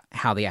be about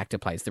how the actor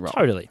plays the role.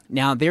 Totally.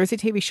 Now, there is a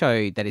TV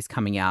show that is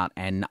coming out,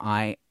 and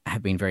I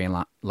have been very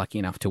lucky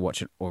enough to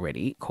watch it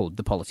already, called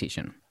The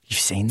Politician. You've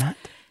seen that?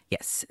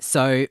 Yes.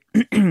 So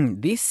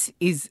this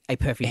is a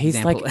perfect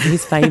example.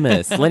 He's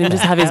famous. Let him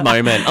just have his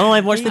moment. Oh,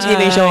 I've watched the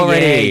TV show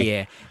already.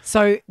 Yeah.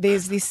 So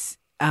there's this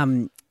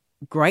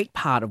great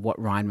part of what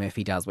Ryan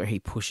Murphy does where he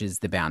pushes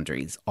the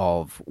boundaries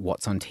of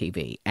what's on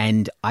TV.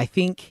 And I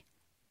think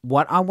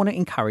what I want to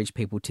encourage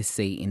people to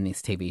see in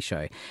this TV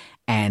show,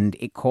 and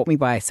it caught me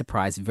by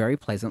surprise very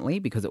pleasantly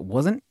because it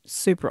wasn't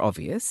super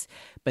obvious,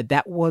 but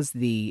that was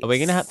the... Are we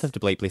going to have to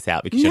bleep this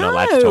out because you're not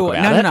allowed to talk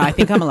about it? No, I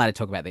think I'm allowed to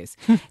talk about this.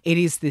 It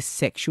is the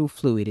sexual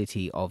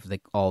fluidity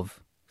of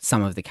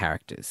some of the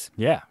characters.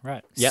 Yeah,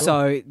 right. Yep.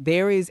 So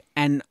there is,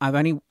 and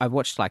I've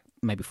watched like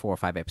maybe 4 or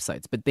 5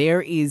 episodes, but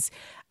there is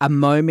a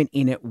moment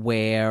in it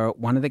where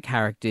one of the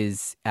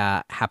characters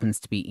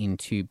happens to be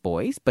into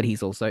boys, but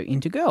he's also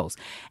into girls.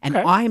 And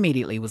I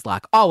immediately was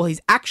like, oh, well,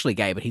 he's actually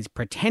gay, but he's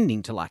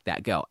pretending to like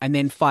that girl. And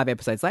then 5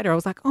 episodes later, I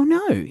was like, oh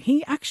no,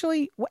 he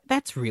actually,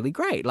 that's really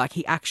great. Like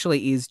he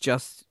actually is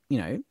just,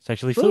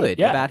 sexually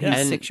fluid about his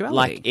And sexuality.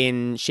 like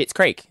in Schitt's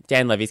Creek,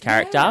 Dan Levy's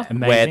character,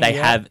 where they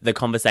have the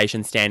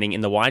conversation standing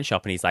in the wine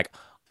shop and he's like,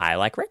 I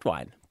like red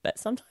wine, but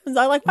sometimes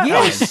I like white Yeah.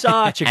 wine.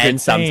 Such a good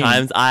And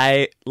sometimes scene.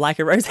 I like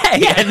a rosé.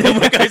 And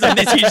then it goes on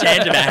this huge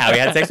tangent about how he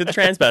had sex with a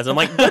trans person. I'm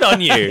like, good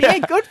on you. Yeah,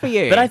 good for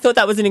you. But I thought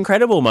that was an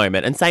incredible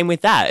moment. And same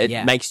with that. It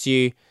Yeah. makes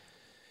you...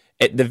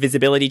 the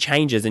visibility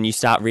changes and you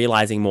start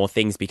realising more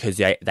things because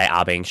they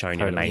are being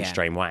shown in a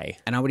mainstream way.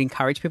 And I would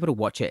encourage people to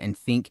watch it and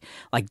think,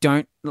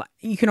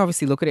 you can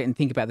obviously look at it and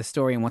think about the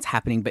story and what's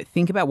happening, but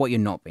think about what you're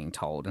not being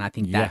told. And I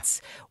think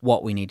that's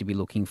what we need to be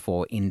looking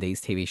for in these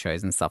TV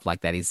shows and stuff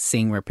like that, is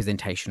seeing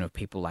representation of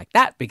people like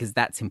that, because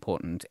that's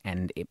important.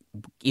 And,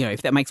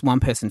 if that makes one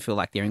person feel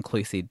like they're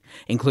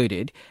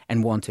included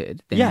and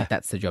wanted, then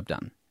that's the job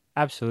done.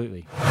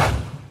 Absolutely.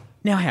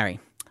 Now, Harry,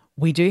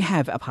 we do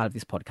have a part of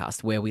this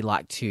podcast where we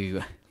like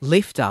to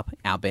lift up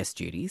our best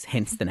duties,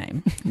 hence the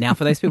name. Now,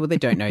 for those people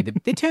that don't know,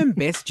 the term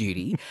best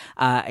duty,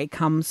 it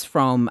comes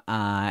from,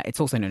 it's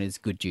also known as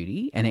good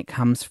duty, and it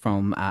comes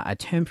from a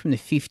term from the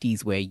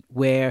 50s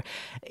where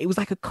it was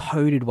like a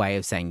coded way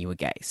of saying you were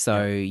gay.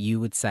 So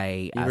you would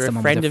say someone was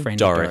a friend of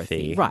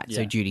Dorothy. Right,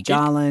 so Judy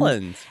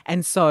Garland.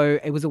 And so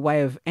it was a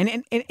way of,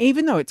 and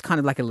even though it's kind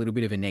of like a little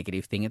bit of a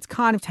negative thing, it's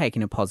kind of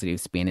taken a positive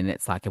spin, and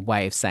it's like a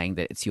way of saying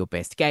that it's your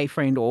best gay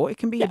friend, or it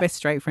can be your best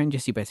straight friend,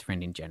 just your best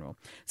friend in general.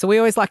 So we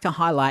always like to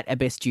highlight a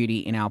best duty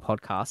in our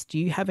podcast. Do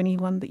you have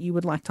anyone that you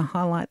would like to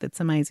highlight that's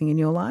amazing in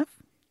your life?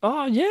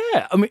 Oh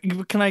yeah. I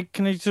mean, can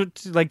I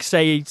sort of like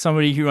say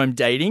somebody who I'm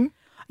dating?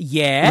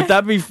 Yeah. Would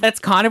that be? That's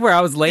kind of where I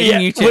was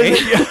leading you to.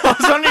 I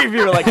was wondering if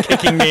you were like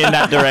kicking me in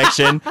that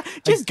direction.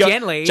 Just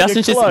gently.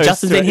 Justin's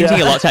been hinting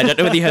a lot. I don't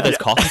know whether you heard those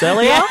coughs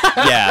earlier.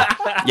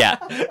 Yeah.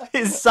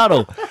 It's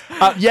subtle.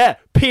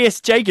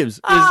 Pierce Jacobs.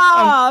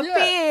 Pierce.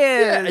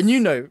 Yeah, and you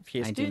know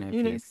Pierce. I do know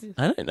Pierce.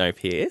 I don't know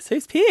Pierce.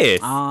 Who's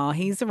Pierce? Oh,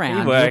 he's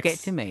around. He works. You'll get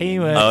to meet He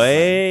him. works. Oh,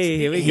 hey,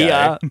 here we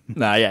go.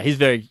 He's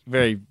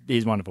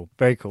he's wonderful.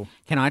 Very cool.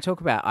 Can I talk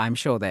about, I'm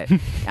sure that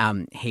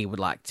he would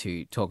like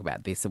to talk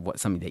about this, of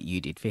something that you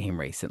did for him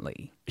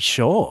recently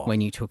Sure. when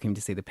you took him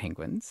to see the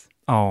Penguins.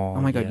 Oh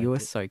Oh my God, yeah. you were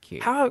so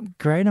cute. How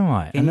great am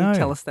I? Can I know. you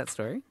tell us that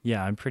story?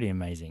 Yeah, I'm pretty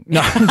amazing.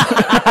 No.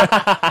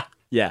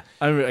 Yeah,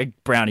 I'm like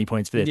brownie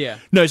points for this. Yeah.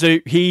 No, so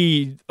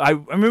I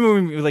remember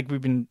when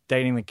we've been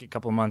dating like a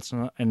couple of months,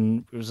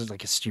 and it was just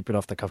like a stupid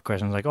off the cuff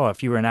question. I was like, oh,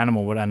 if you were an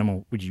animal, what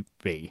animal would you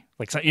be?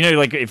 Like, so,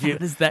 like if you. How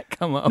does that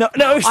come up?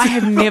 No, I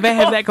have never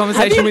had that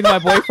conversation with my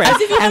boyfriend.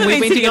 And we've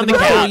been together for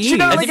 4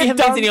 years. As if you haven't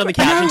been sitting on the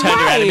couch and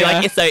turned around and be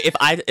like, so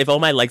if all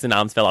my legs and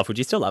arms fell off, would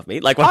you still love me?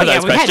 Like one of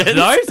those we've questions. had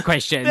those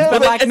questions, Yeah, but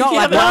but like as not if you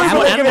like haven't asked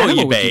what what animal animal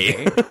you'd would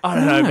be. you be? I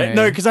don't know, but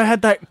no, because I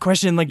had that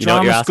question in like You know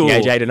what drama you're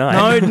asking school. AJ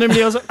tonight? No,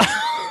 nobody else.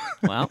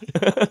 Well,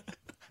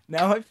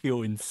 Now I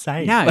feel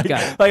insane. No, like, go.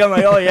 like I'm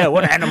like, oh yeah,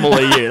 what animal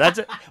are you? That's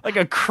like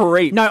a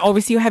creep. no,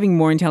 obviously you're having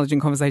more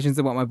intelligent conversations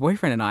than what my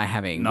boyfriend and I are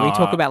having. No. We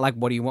talk about like,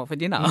 what do you want for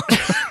dinner?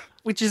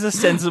 Which is a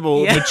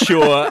sensible,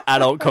 mature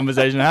adult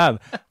conversation to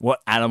have.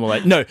 What animal?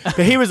 No,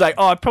 but he was like,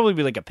 oh, I'd probably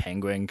be like a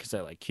penguin because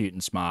they're like cute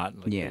and smart.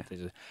 Like, Yeah.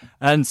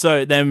 And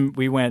so then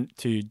we went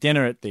to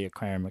dinner at the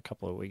aquarium a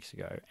couple of weeks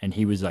ago, and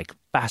he was like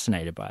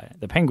fascinated by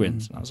the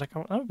penguins. And I was like,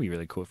 oh, that would be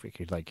really cool if we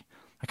could like.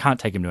 I can't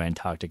take him to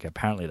Antarctica.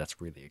 Apparently, that's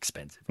really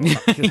expensive.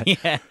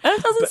 Yeah.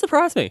 That doesn't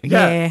surprise me.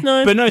 Yeah.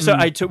 No. But no, so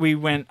I took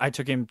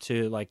him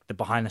to like the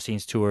behind the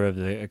scenes tour of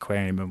the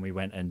aquarium, and we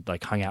went and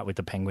like hung out with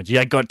the penguins.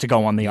 Yeah, got to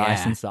go on the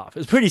ice and stuff. It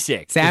was pretty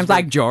sick. Sam's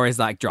like jaw is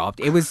like dropped.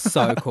 It was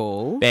so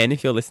cool. Ben,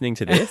 if you're listening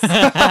to this,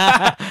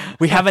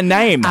 we have a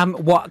name.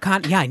 What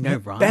can't? Yeah, I know,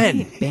 right?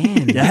 Ben.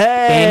 Ben.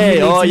 Hey,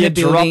 who lives in you're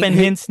the building- dropping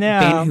hints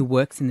now. Ben, who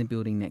works in the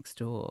building next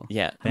door.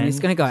 yeah. I'm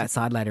just gonna go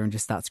outside later and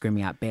just start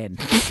screaming out, Ben.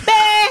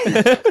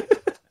 Ben.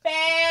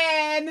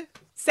 Ben.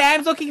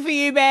 Sam's looking for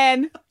you,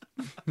 Ben.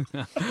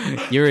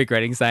 You're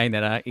regretting saying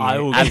that, aren't you? I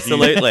will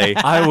Absolutely.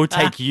 I will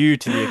take you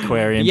to the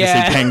aquarium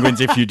Yeah. to see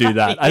penguins if you do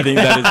that. I think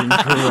that is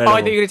incredible. Oh,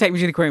 I thought you were going to take me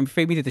to the aquarium and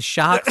feed me to the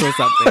sharks or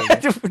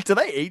something. Do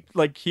they eat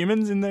like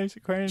humans in those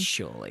aquariums?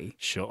 Surely.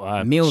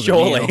 Sure. Meals are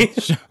Surely.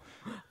 meal.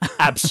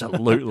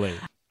 Absolutely.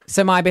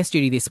 So my best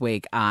duty this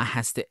week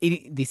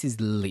this is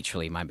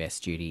literally my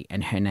best duty,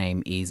 and her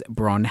name is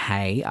Bron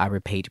Hay. I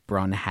repeat,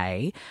 Bron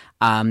Hay.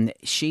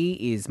 She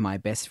is my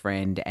best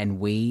friend, and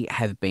we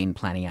have been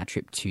planning our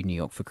trip to New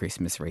York for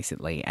Christmas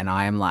recently, and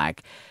I am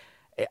like,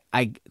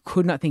 I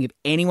could not think of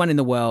anyone in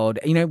the world.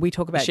 You know, we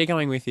talk about... Is she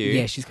going with you?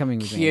 Yeah, she's coming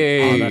with me.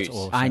 Cute. Oh, that's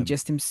awesome. I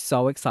just am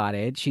so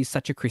excited. She's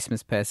such a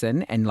Christmas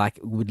person and like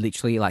would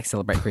literally like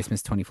celebrate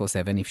Christmas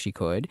 24/7 if she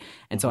could.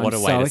 And so What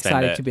I'm a way so to spend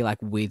excited it. to be like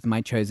with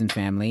my chosen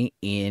family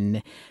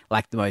in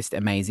like the most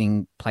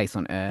amazing place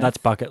on earth. That's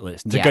bucket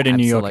list. To Yeah, go to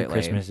New York at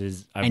absolutely. Christmas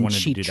is. I and wanted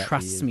she to do that.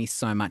 trusts me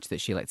so much that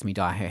she lets me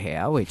dye her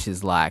hair, which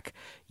is like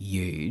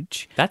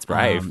huge. That's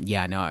brave.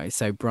 Yeah, I know.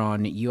 So,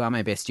 Bron, you are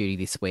my best duty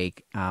this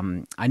week.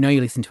 I know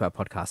you listen to our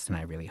podcast, and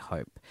I really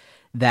hope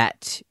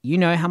that you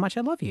know how much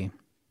I love you.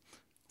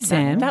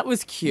 Sam? That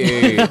was cute.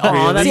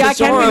 Oh, that's See, I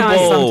can be nice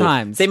adorable.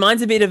 sometimes. See,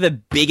 mine's a bit of a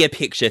bigger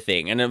picture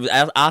thing. And it was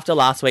after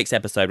last week's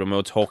episode when we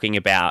were talking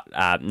about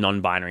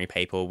non-binary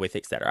people with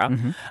etc.,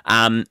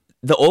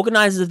 the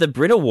organisers of the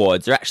Brit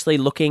Awards are actually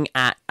looking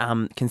at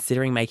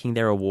considering making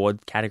their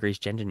award categories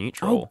gender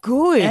neutral. Oh,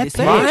 good. Epic.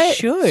 So Right? you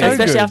should. So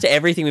Especially good. after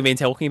everything we've been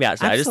talking about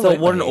today. I just thought,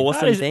 what an Absolutely.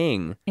 awesome That is-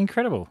 thing.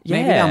 Incredible.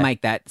 Maybe Yeah. they'll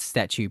make that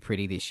statue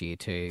pretty this year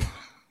too.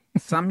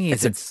 Some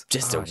years It's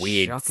just a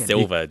weird shocking.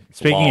 silver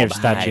Speaking blob. of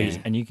statues,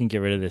 Hey. and you can get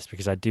rid of this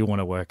because I do want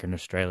to work in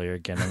Australia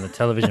again on the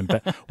television,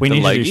 but we The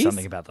need to do Logies?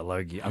 something about the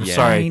Logie. I'm Yeah.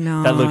 sorry.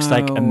 I That looks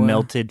like a know.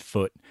 melted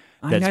foot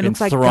I that's know, it been looks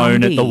like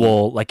thrown at the Gandhi.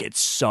 wall. Like, it's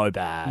so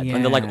bad. Yeah.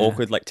 And the like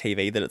awkward like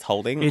TV that it's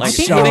holding. It's like, I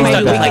think so they things maybe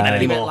don't look like bad. that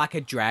give it anymore. like a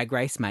drag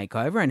race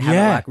makeover and have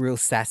Yeah. it like real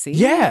sassy.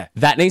 Yeah.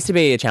 That needs to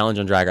be a challenge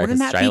on Drag Race Wouldn't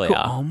that Australia. be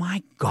cool? Oh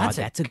my god,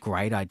 that's a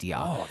great idea.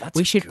 Oh, that's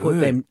we should put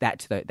good. them that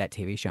to that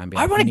TV show and be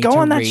I like, want we to need go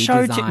on that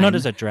show, redesign- not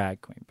as a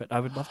drag queen, but I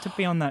would love to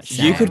be on that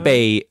show. You could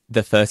be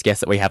the first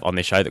guest that we have on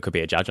this show that could be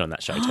a judge on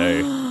that show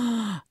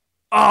too.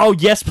 Oh,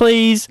 yes,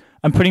 please.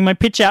 I'm putting my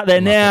pitch out there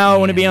now. I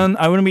want to be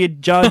a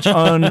judge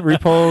on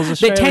RuPaul's The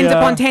Australia. tens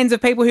upon tens of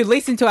people who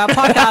listen to our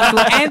podcast will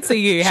answer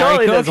you,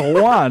 Harry Surely Cook.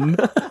 there's one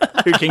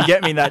who can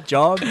get me that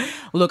job.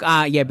 Look,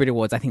 yeah, Brit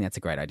Awards. I think that's a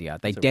great idea.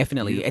 They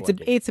definitely. beautiful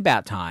idea. It's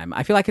about time.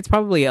 I feel like it's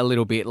probably a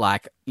little bit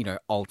like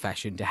old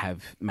fashioned to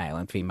have male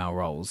and female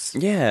roles.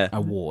 Yeah.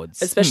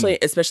 Awards.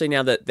 Especially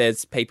now that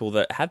there's people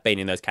that have been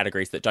in those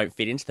categories that don't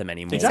fit into them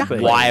anymore. Exactly.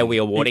 Why are we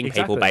awarding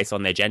Exactly. people based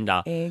on their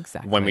gender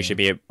Exactly. when we should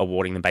be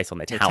awarding them based on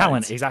their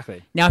talent?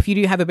 Exactly. Now, if you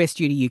do have a best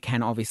duty, you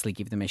can obviously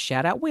give them a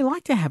shout out. We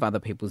like to have other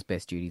people's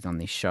best duties on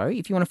this show.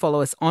 If you want to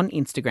follow us on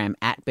Instagram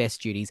at Best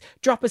Duties,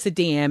 drop us a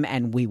DM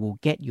and we will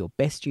get your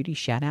best duty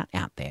shout out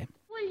there.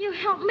 Will you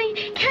help me?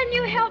 Can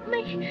you help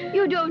me?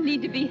 You don't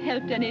need to be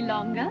helped any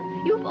longer.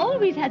 You've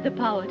always had the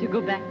power to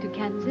go back to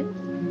Kansas.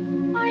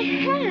 I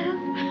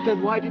have.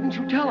 Then why didn't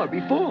you tell her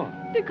before?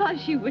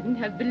 Because she wouldn't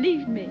have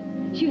believed me.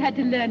 She had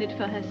to learn it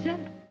for herself.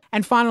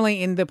 And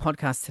finally, in the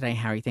podcast today,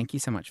 Harry, thank you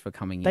so much for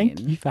coming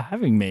Thank in. you for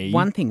having me.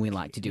 One thing we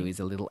like to do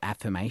is a little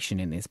affirmation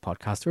in this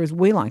podcast, or as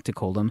we like to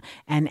call them,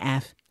 an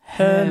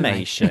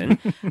affirmation.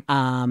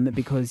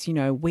 Because,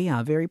 we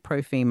are very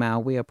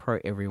pro-female. We are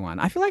pro-everyone.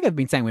 I feel like I've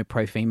been saying we're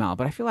pro-female,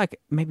 but I feel like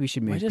maybe we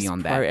should move We're just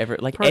beyond pro that.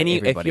 Pro if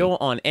everybody. you're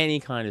on any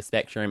kind of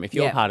spectrum, if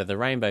you're Yep. part of the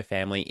rainbow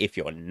family, if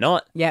you're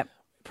not, Yep.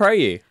 pro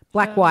you.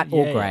 Black, white,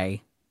 or yeah.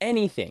 grey.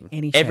 Anything.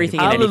 Any shade Everything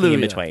of and anything in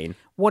Hallelujah. between.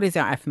 What is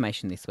our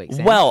affirmation this week,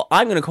 Sam? Well,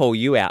 I'm going to call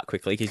you out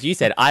quickly because you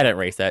said I don't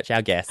research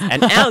our guests.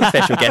 And our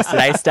special guest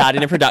today starred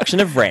in a production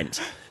of Rent.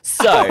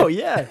 So, Oh,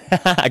 yeah.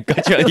 I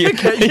got you.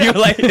 You were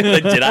like,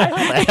 did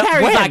I?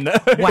 Harry's When?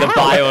 like, The wow.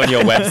 bio on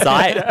your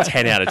website,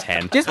 10 out of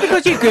 10. Just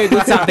because you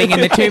Googled something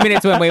in the 2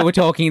 minutes when we were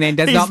talking then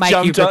does He's not make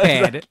you jumped over.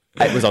 prepared.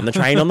 It was on the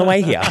train on the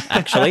way here,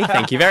 actually.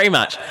 Thank you very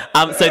much.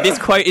 So this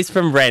quote is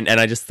from Rent, and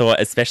I just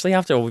thought, especially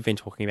after all we've been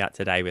talking about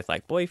today with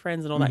like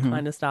boyfriends and all that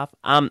kind of stuff,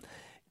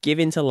 give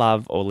in to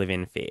love or live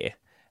in fear.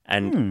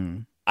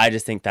 And I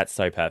just think that's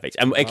so perfect.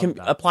 And it can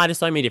apply to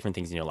so many different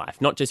things in your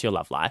life, not just your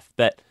love life,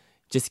 but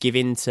just give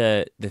in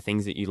to the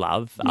things that you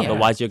love. Yeah.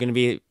 Otherwise, you're going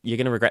to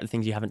regret the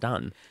things you haven't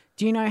done.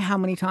 Do you know how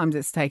many times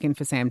it's taken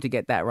for Sam to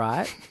get that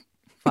right?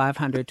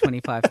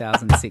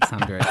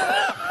 525,600.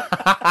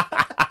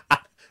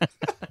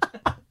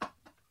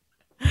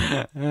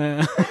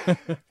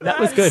 That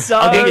was good. so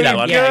I'll give you that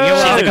one. Yeah, you're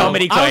She's welcome. a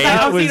comedy queen.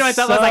 I was thinking to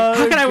myself, I was like,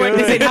 how can I work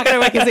this in? How can I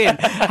work this in?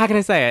 How can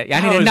I say it? I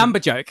need a was- number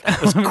joke.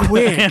 That was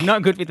quick.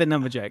 Not good with the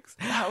number jokes.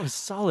 That was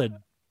solid.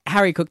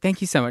 Harry Cook,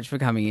 thank you so much for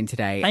coming in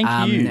today.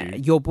 Thank you.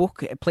 Your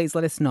book, please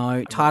let us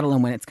know title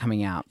and when it's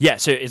coming out. Yeah,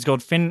 so it's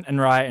called Finn and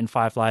Rye and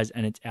Fireflies,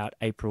 and it's out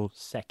April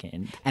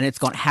 2nd. And it's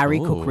got Harry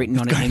Cook written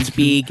on it in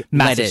big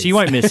Massive, letters. so you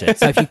won't miss it.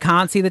 So if you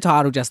can't see the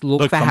title, just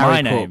look for for Harry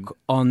my name. Cook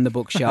on the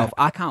bookshelf.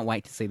 I can't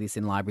wait to see this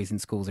in libraries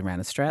and schools around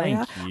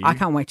Australia. Thank you. I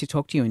can't wait to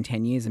talk to you in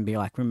 10 years and be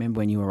like, remember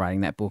when you were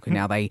writing that book? And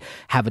now they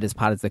have it as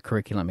part of the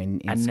curriculum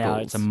in And schools. now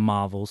it's a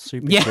Marvel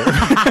super.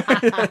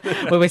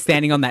 Where we're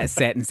standing on that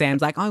set and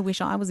Sam's like, I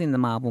wish I was in the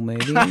Marvel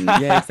movie.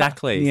 Yeah,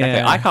 exactly.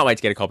 Yeah. I can't wait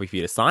to get a copy for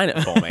you to sign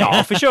it for me.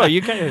 Oh, for sure.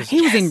 You can.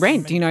 He was in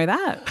Rent. Do you know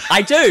that?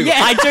 I do.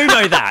 I do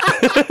know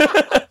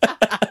that.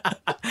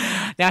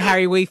 Now,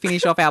 Harry, we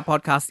finish off our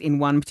podcast in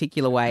one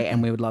particular way,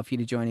 and we would love for you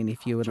to join in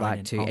if you would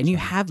like to. And you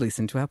have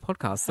listened to our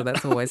podcast, so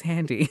that's always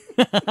handy.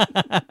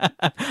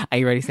 Are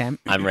you ready, Sam?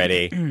 I'm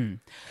ready.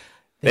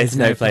 There's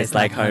no place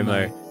like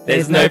homo.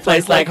 There's no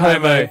place like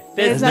homo.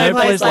 There's no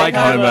place like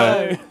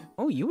homo.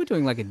 Oh, you were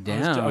doing like a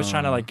down. I was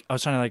trying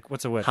to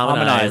what's the word?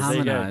 Harmonise. There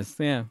you go. Harmonise,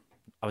 yeah.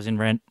 I was in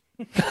Rent.